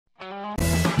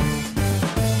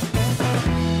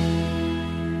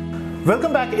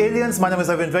Welcome back, aliens. My name is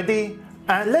Reddy,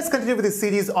 and let's continue with this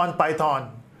series on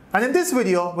Python. And in this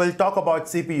video, we'll talk about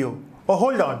CPU. Oh,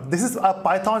 hold on. This is a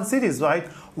Python series, right?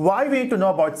 Why we need to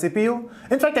know about CPU?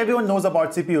 In fact, everyone knows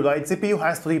about CPU, right? CPU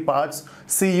has three parts: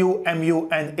 CU, MU,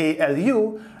 and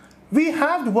ALU. We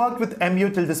have worked with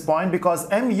MU till this point because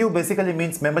MU basically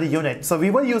means memory unit. So we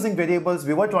were using variables,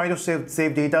 we were trying to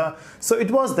save data, so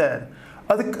it was there.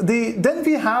 Then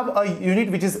we have a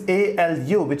unit which is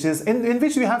ALU, which is in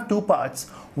which we have two parts.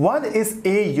 One is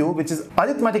AU, which is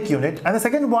Arithmetic Unit, and the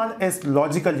second one is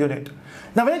Logical Unit.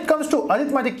 Now when it comes to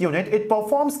Arithmetic Unit, it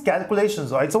performs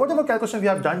calculations, right? So whatever calculation we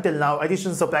have done till now,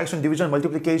 addition, subtraction, division,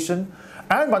 multiplication,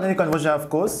 and binary conversion, of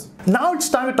course. Now it's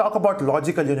time to talk about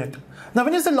Logical Unit. Now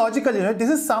when you say Logical Unit, this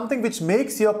is something which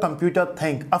makes your computer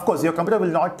think. Of course, your computer will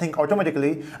not think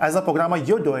automatically. As a programmer,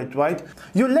 you do it, right?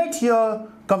 You let your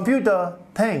computer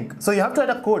think. So you have to write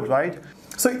a code, right?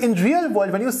 So in real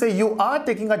world, when you say you are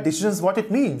taking a decision, what it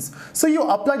means. So you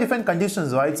apply different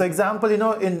conditions, right? So example,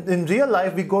 in real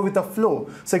life, we go with a flow.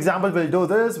 So example, we'll do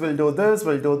this, we'll do this,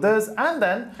 we'll do this. And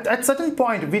then at certain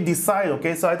point, we decide,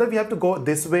 okay, so either we have to go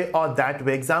this way or that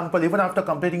way. Example, even after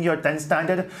completing your 10th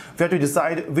standard, we have to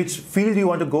decide which field you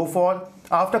want to go for.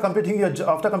 After completing your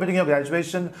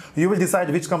graduation, you will decide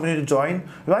which company to join,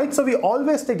 right? So we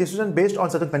always take decisions based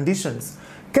on certain conditions.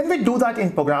 Can we do that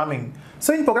in programming?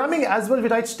 So in programming as well, we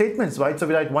write statements, right? So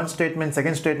we write one statement,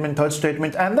 second statement, third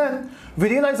statement, and then we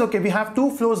realize, okay, we have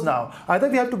two flows now. Either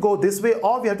we have to go this way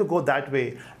or we have to go that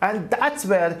way. And that's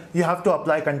where you have to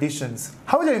apply conditions.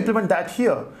 How will you implement that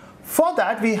here? For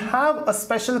that, we have a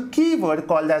special keyword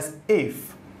called as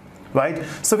if, right?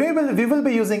 So we will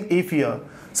be using if here.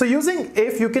 So using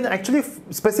if, you can actually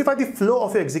specify the flow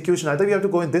of your execution. Either we have to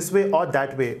go in this way or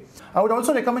that way. I would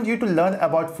also recommend you to learn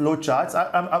about flowcharts.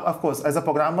 Of course, as a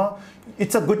programmer,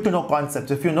 it's a good to know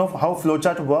concept. If you know how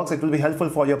flowchart works, it will be helpful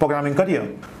for your programming career.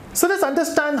 So let's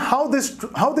understand how this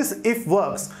if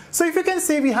works. So if you can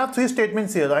see, we have three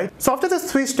statements here, right? So after this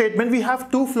three statement, we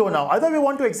have two flow now. Either we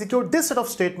want to execute this set of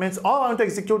statements or I want to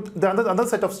execute the other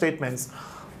set of statements.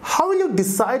 How will you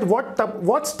decide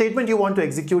what statement you want to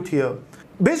execute here?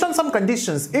 Based on some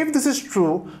conditions, if this is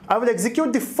true, I will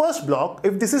execute the first block.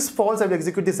 If this is false, I will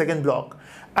execute the second block.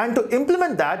 And to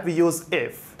implement that, we use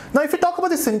if. Now, if you talk about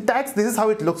the syntax, this is how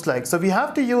it looks like. So we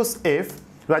have to use if,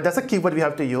 right? That's a keyword we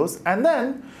have to use. And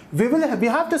then we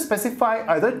have to specify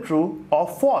either true or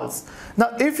false.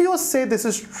 Now, if you say this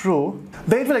is true,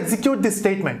 then it will execute this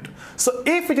statement. So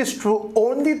if it is true,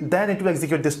 only then it will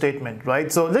execute this statement,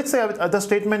 right? So let's say the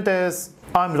statement is,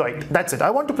 I'm right. That's it.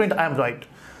 I want to print I'm right.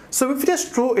 So if it is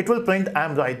true, it will print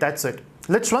I'm right. That's it.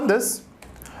 Let's run this.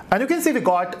 And you can see we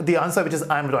got the answer, which is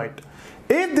I'm right.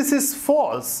 If this is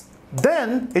false,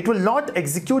 then it will not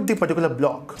execute the particular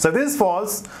block. So if this is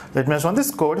false, let me run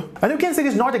this code. And you can see it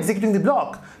is not executing the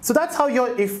block. So that's how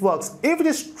your if works. If it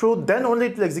is true, then only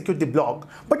it will execute the block.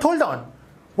 But hold on.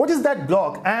 What is that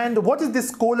block? And what is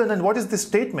this colon? And what is this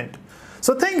statement?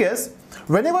 So the thing is,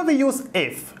 whenever we use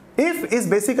if is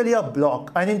basically a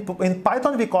block, and in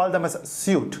Python we call them as a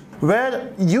suite,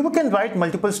 where you can write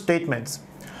multiple statements.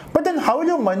 But then how will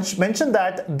you mention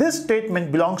that this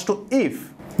statement belongs to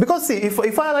if? Because see,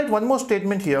 if I write one more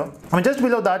statement here, and just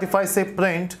below that, if I say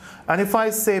print, and if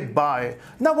I say by,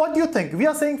 now what do you think? We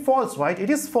are saying false, right? It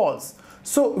is false.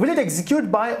 So will it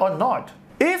execute by or not?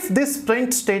 If this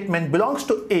print statement belongs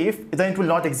to if, then it will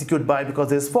not execute by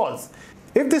because it is false.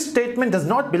 If this statement does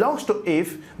not belong to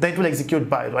if, then it will execute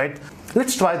by, right?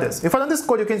 Let's try this. If I run this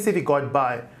code, you can see we got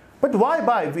by. But why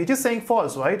by? It is saying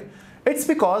false, right? It's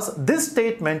because this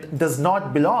statement does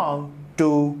not belong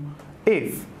to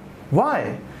if.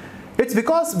 Why? It's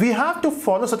because we have to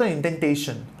follow certain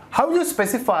indentation. How do you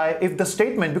specify if the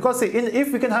statement, because see, in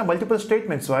if we can have multiple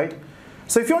statements, right?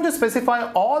 So if you want to specify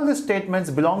all the statements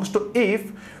belongs to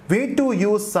if, we need to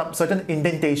use some certain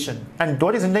indentation. And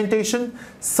what is indentation?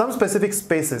 Some specific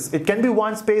spaces. It can be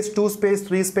 1 space, 2 space,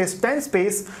 3 space, 10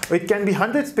 space, or it can be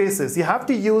 100 spaces. You have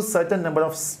to use certain number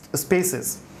of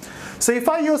spaces. So if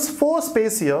I use 4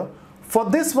 space here, for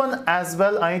this one as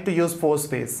well, I need to use 4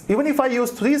 space. Even if I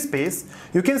use 3 space,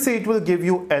 you can see it will give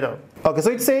you error. Okay,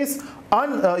 so it says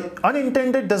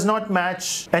unintended does not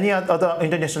match any other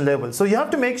indentation level. So you have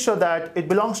to make sure that it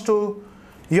belongs to,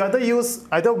 you either use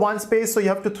either 1 space, so you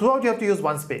have to use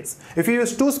 1 space. If you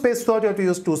use 2 space throughout, you have to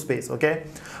use 2 space, okay?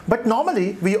 But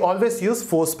normally, we always use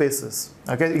 4 spaces,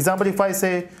 okay? Example, if I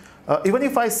say, even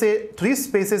if I say 3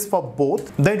 spaces for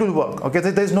both, then it will work, okay?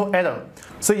 There is no error.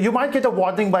 So you might get a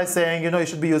warning by saying, you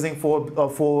should be using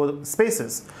 4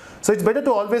 spaces. So it's better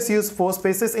to always use 4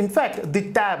 spaces. In fact,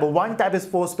 the tab, one tab is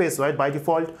 4 space, right, by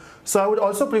default. So I would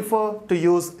also prefer to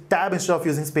use tab instead of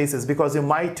using spaces, because you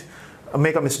might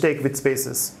make a mistake with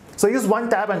spaces. So use one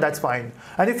tab and that's fine.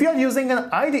 And if you are using an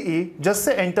IDE, just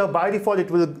say enter. By default, it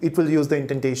will use the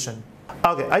indentation.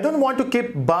 Okay, I don't want to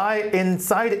keep by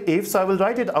inside if, so I will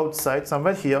write it outside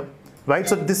somewhere here. Right,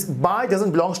 so this by doesn't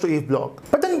belong to if block.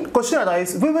 But then question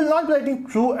arises, we will not be writing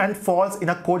true and false in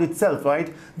a code itself,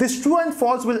 right? This true and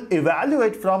false will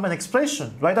evaluate from an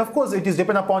expression, right? Of course, it is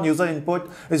dependent upon user input,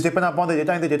 it's dependent upon the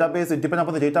data in the database, it's dependent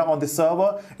upon the data on the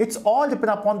server. It's all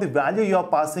dependent upon the value you are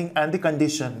passing and the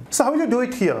condition. So how will you do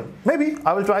it here? Maybe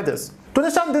I will try this. To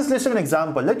understand this, let's take an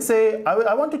example. Let's say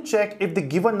I want to check if the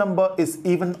given number is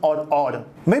even or odd.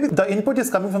 Maybe the input is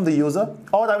coming from the user,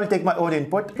 or I will take my own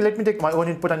input. Let me take my own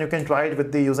input and you can try it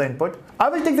with the user input. I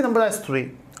will take the number as 3,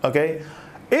 okay?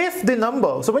 If the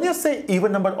number, so when you say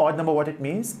even number, odd number, what it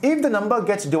means, if the number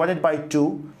gets divided by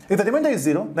 2, if the remainder is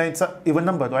 0, then it's an even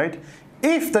number, right?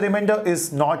 If the remainder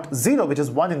is not 0, which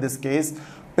is 1 in this case,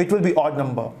 it will be odd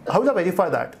number. How will I verify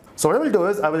that? So what I will do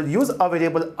is I will use a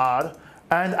variable r,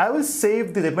 and I will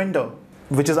save the remainder,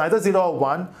 which is either 0 or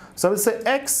 1. So I will say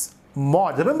x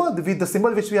mod. Remember the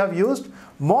symbol which we have used?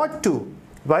 Mod 2,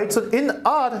 right? So in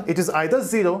R, it is either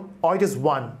 0 or it is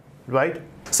 1, right?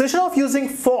 So instead of using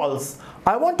false,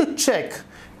 I want to check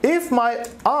if my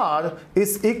R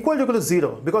is equal to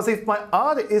 0. Because if my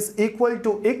R is equal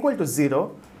to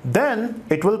 0, then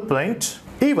it will print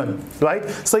even, right?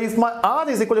 So if my R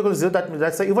is equal to 0,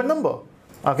 that's an even number.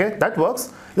 Okay, that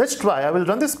works. Let's try. I will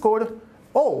run this code.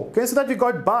 Oh, okay, so that we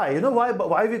got by. You know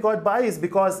why we got by is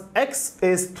because x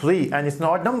is 3 and it's an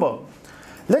odd number.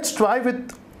 Let's try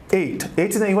with 8. 8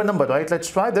 is an even number, right? Let's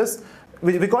try this.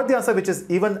 We got the answer which is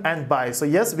even and by. So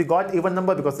yes, we got even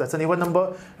number because that's an even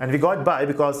number, and we got by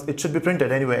because it should be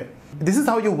printed anyway. This is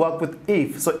how you work with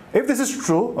if. So if this is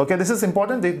true, okay, this is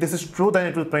important. If this is true, then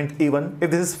it will print even.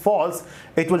 If this is false,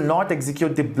 it will not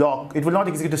execute the block. It will not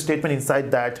execute the statement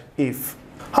inside that if.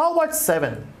 How about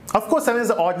 7? Of course, 7 is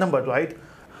an odd number, right?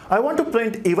 I want to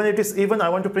print even. If it is even, I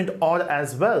want to print odd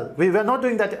as well. We are not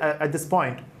doing that at this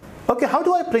point. Okay, how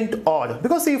do I print odd?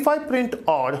 Because if I print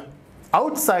odd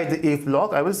outside the if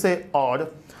block, I will say odd.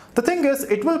 The thing is,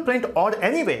 it will print odd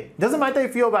anyway. Doesn't matter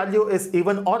if your value is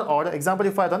even or odd. Example,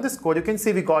 if I run this code, you can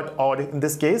see we got odd in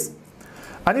this case.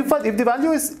 And if the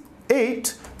value is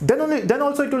 8, then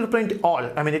also it will print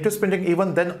odd. I mean, it is printing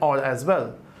even then odd as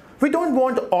well. We don't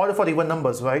want odd for even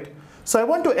numbers, right? So I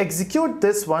want to execute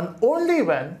this one only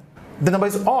when the number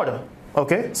is odd.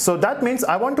 Okay, so that means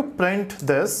I want to print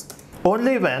this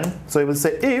only when, so I will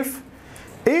say if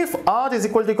r is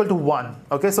equal to 1.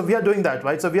 Okay, so we are doing that,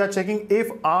 right? So we are checking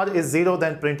if r is 0,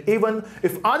 then print even.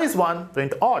 If r is 1,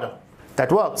 print odd.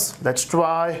 That works. Let's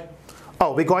try.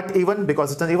 Oh, we got even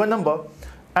because it's an even number.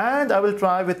 And I will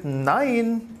try with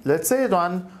 9. Let's say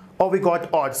run. Oh, we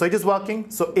got odd. So it is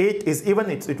working. So 8 is even.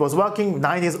 It was working.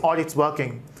 9 is odd. It's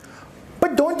working.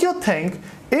 But don't you think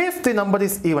if the number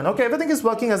is even, okay, everything is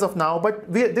working as of now,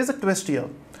 but there's a twist here.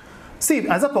 See,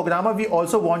 as a programmer, we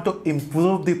also want to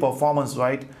improve the performance,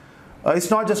 right? It's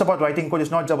not just about writing code,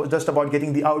 it's not just about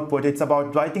getting the output, it's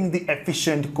about writing the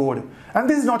efficient code. And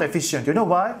this is not efficient. You know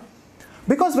why?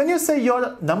 Because when you say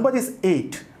your number is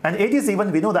 8, and 8 is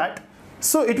even, we know that.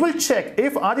 So it will check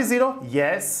if r is 0,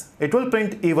 yes, it will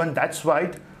print even, that's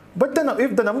right. But then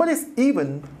if the number is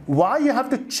even, why you have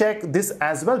to check this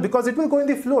as well? Because it will go in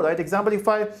the flow, right? Example, if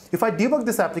I debug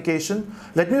this application,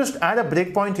 let me just add a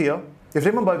breakpoint here. If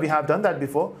remember, we have done that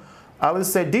before. I will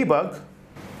say debug,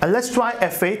 and let's try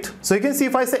F8. So you can see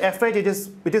if I say F8,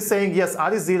 it is saying yes,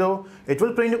 r is 0. It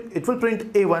will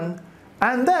print even,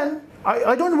 and then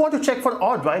I don't want to check for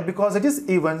odd, right? Because it is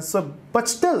even. So, but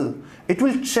still, it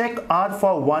will check r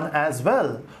for 1 as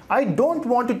well. I don't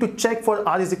want it to check for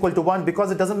r is equal to 1 because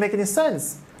it doesn't make any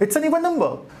sense. It's an even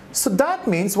number. So that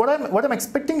means what I'm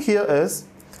expecting here is,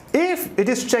 if it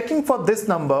is checking for this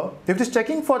number, if it is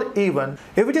checking for even,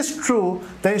 if it is true,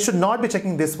 then it should not be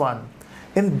checking this one.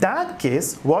 In that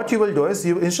case, what you will do is,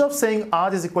 instead of saying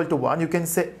r is equal to 1, you can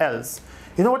say else.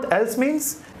 You know what else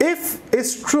means? If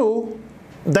it's true,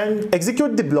 then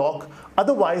execute the block,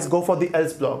 otherwise go for the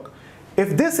else block.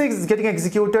 If this is getting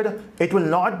executed, it will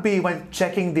not be when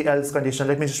checking the else condition.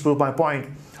 Let me just prove my point.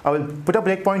 I will put a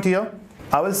breakpoint here.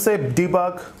 I will say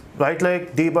debug, right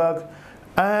click, debug,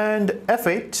 and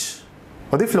F8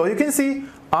 for the flow. You can see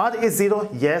r is 0,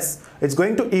 yes, it's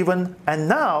going to even, and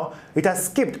now it has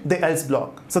skipped the else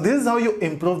block. So this is how you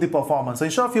improve the performance. So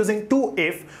instead of using two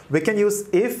if, we can use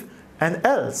if and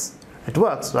else. It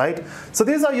works, right? So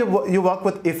this is how you work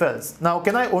with if else. Now,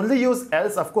 can I only use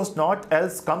else? Of course not.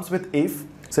 Else comes with if,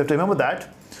 so you have to remember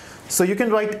that. So you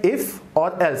can write if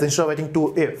or else instead of writing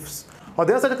two ifs. Or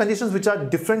there are certain conditions which are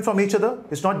different from each other.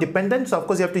 It's not dependent, so of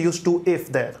course you have to use two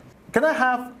if there. can I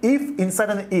have if inside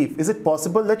an if? Is it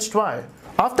possible? Let's try.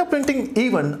 After printing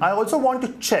even, I also want to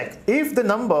check if the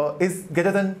number is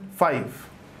greater than 5,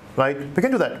 right? We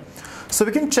can do that. So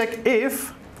we can check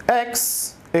if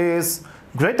x is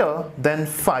greater than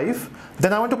 5,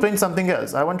 then I want to print something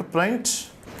else. I want to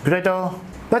print greater.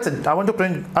 That's it. I want to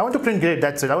print great.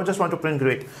 That's it. I just want to print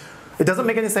great. It doesn't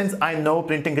make any sense, I know,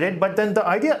 printing great, but then the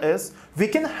idea is we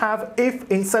can have if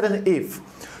inside an if.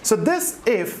 So this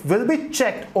if will be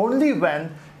checked only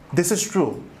when this is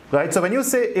true, right? So when you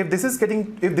say if this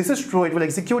is true, it will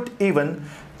execute even,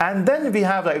 and then we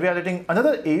are writing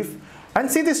another if,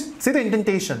 and see the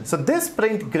indentation. So this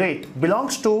print great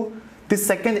belongs to the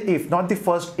second if, not the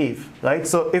first if, right?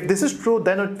 So if this is true,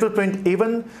 then it will print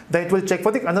even, then it will check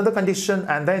for another condition,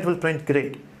 and then it will print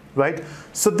great, right?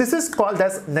 So this is called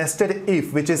as nested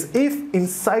if, which is if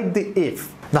inside the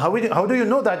if. Now how do you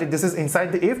know that this is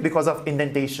inside the if? Because of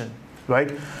indentation, right?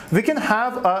 We can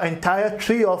have an entire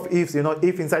tree of ifs,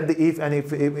 if inside the if and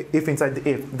if inside the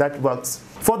if. That works.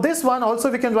 For this one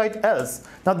also we can write else.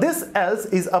 Now this else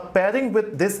is a pairing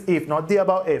with this if, not the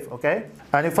above if, okay?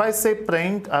 And if I say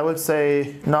print, I will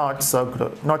say not so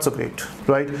great,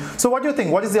 right? So what do you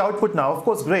think? What is the output now? Of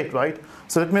course, great, right?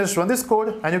 So let me just run this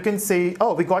code, and you can see,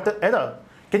 oh, we got an error.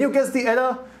 Can you guess the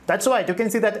error? That's right, you can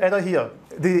see that error here,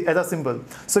 the error symbol.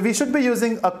 So we should be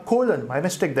using a colon, my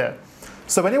mistake there.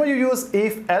 So whenever you use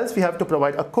if else, we have to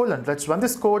provide a colon. Let's run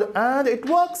this code, and it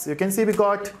works. You can see we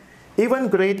got even,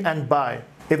 great, and by.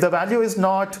 If the value is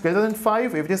not greater than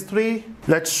 5, if it is 3,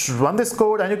 let's run this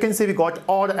code, and you can see we got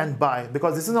odd and by.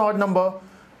 Because this is an odd number,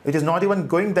 it is not even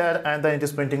going there, and then it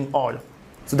is printing odd.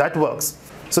 So that works.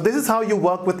 So this is how you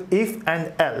work with if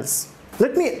and else.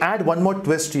 Let me add one more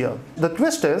twist here. The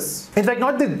twist is, in fact,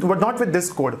 not with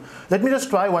this code. Let me just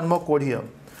try one more code here.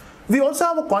 We also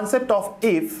have a concept of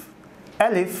if,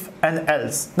 elif, and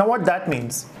else. Now what that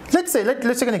means? Let's take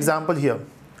an example here.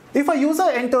 If a user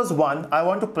enters 1, I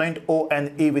want to print O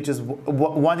and E, which is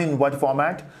 1 in word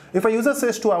format. If a user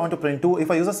says 2, I want to print 2. If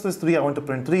a user says 3, I want to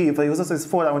print 3. If a user says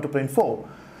 4, I want to print 4.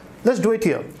 Let's do it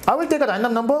here. I will take a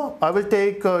random number. I will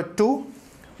take 2.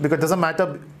 Because it doesn't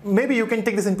matter. Maybe you can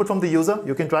take this input from the user.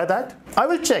 You can try that. I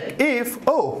will check if,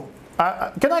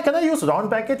 can I use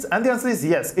round brackets? And the answer is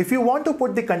yes. If you want to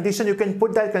put the condition, you can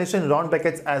put that condition in round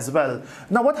brackets as well.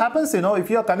 Now what happens, if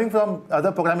you are coming from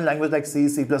other programming language like C,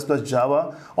 C++,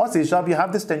 Java, or C#, you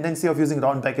have this tendency of using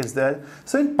round brackets there.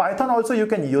 So in Python also you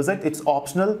can use it. It's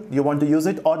optional. You want to use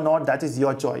it or not, that is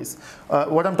your choice.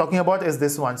 What I'm talking about is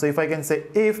this one. So if I can say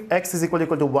if x is equal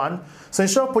to 1, so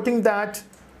instead of putting that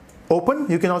open,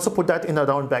 you can also put that in a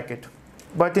round bracket.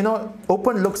 But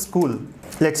open looks cool.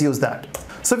 Let's use that.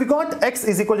 So we got x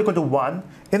is equal to 1.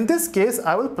 In this case,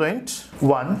 I will print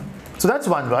 1. So that's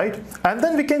 1, right? And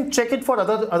then we can check it for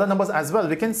other numbers as well.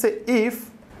 We can say if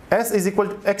x is equal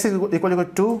to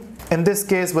 2. In this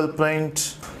case, we'll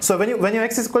print. So when your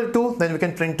x is equal to 2, then we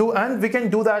can print 2, and we can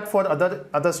do that for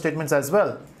other statements as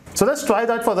well. So let's try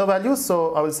that for other values.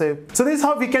 So I will say, so this is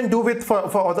how we can do it for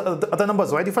other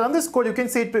numbers, right? If I run this code, you can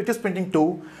see it is printing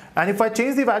 2. And if I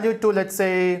change the value to, let's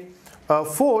say,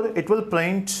 4, it will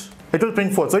print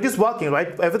 4. So it is working,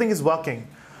 right? Everything is working.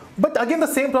 But again, the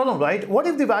same problem, right? What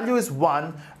if the value is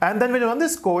 1, and then when you run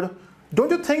this code, don't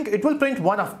you think it will print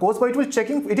 1, of course, but it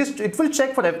will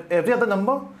check for every other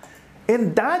number?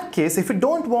 In that case, if we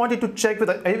don't want it to check with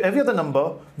every other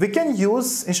number, we can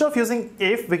use, instead of using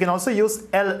if, we can also use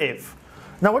elif.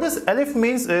 Now what does elif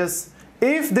means is,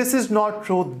 if this is not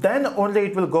true, then only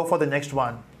it will go for the next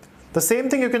one. The same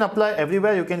thing you can apply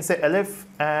everywhere. You can say elif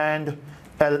and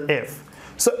elif.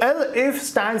 So elif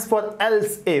stands for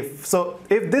else if. So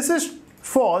if this is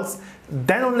false,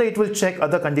 then only it will check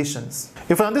other conditions.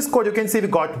 If I run this code, you can see we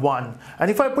got 1. And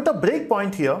if I put a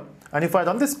breakpoint here, and if I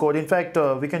run this code, in fact,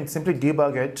 we can simply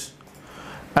debug it.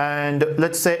 And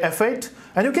let's say F8.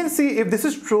 And you can see if this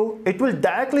is true, it will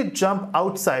directly jump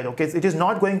outside. Okay, it is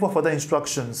not going for further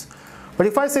instructions. But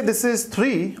if I say this is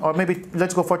 3, or maybe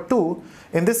let's go for 2,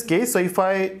 in this case, so if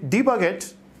I debug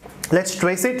it, let's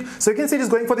trace it. So you can see it is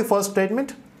going for the first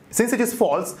statement. Since it is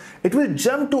false, it will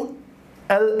jump to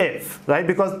elif, right?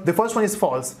 Because the first one is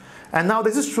false. And now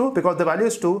this is true because the value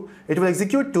is 2. It will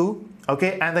execute 2,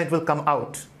 okay, and then it will come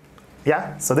out.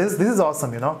 Yeah, so this is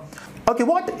awesome, Okay,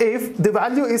 what if the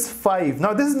value is 5?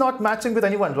 Now this is not matching with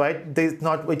anyone, right? It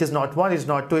is not 1, it's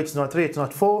not 2, it's not 3, it's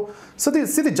not 4. So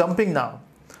see the jumping now.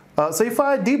 So if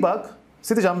I debug,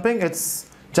 see the jumping, it's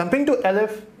jumping to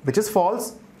elif, which is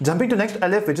false, jumping to next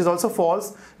elif, which is also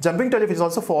false, jumping to elif, which is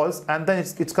also false, and then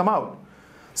it's come out.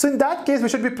 So in that case, we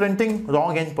should be printing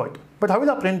wrong input. But how will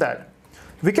I print that?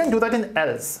 We can do that in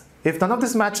else. If none of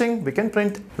this matching, we can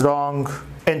print wrong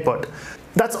input.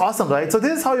 That's awesome, right? So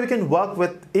this is how you can work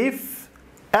with if,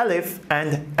 elif,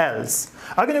 and else.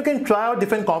 Again, you can try out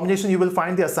different combinations. You will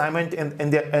find the assignment at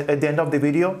the end of the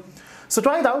video. So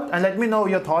try it out and let me know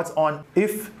your thoughts on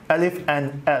if, elif,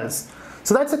 and else.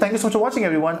 So that's it. Thank you so much for watching,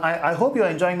 everyone. I hope you're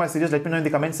enjoying my series. Let me know in the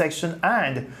comment section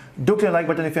and do click the like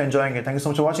button if you're enjoying it. Thank you so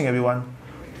much for watching, everyone.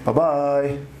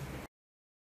 Bye-bye.